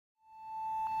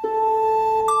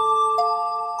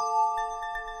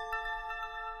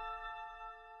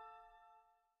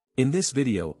In this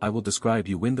video I will describe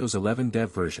you Windows 11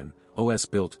 Dev version, OS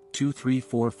built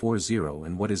 23440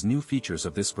 and what is new features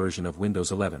of this version of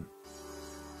Windows 11.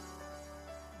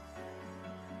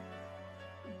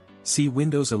 See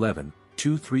Windows 11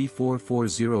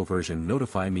 23440 version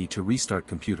notify me to restart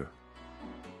computer.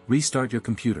 Restart your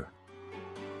computer.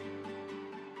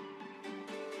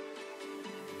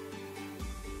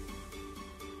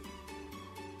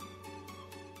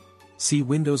 See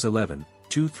Windows 11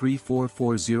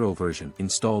 23440 version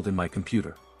installed in my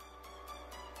computer.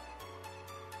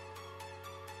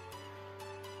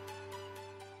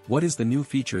 What is the new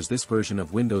features this version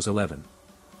of Windows 11?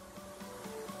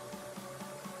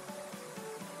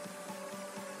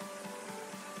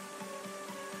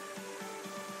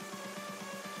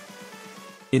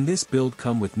 In this build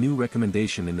come with new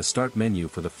recommendation in the start menu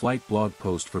for the flight blog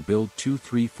post for build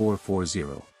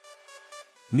 23440.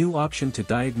 New option to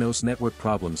diagnose network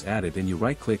problems added and you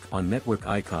right-click on network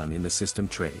icon in the system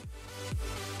tray.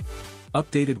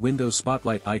 Updated Windows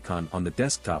Spotlight icon on the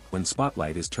desktop when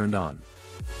Spotlight is turned on.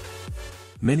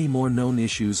 Many more known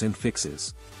issues and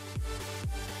fixes.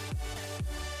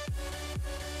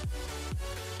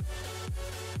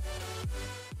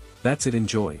 That's it,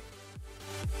 enjoy.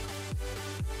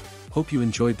 Hope you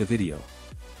enjoyed the video.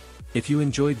 If you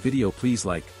enjoyed video please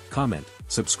like, comment,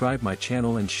 subscribe my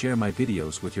channel and share my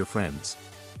videos with your friends.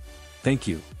 Thank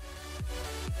you.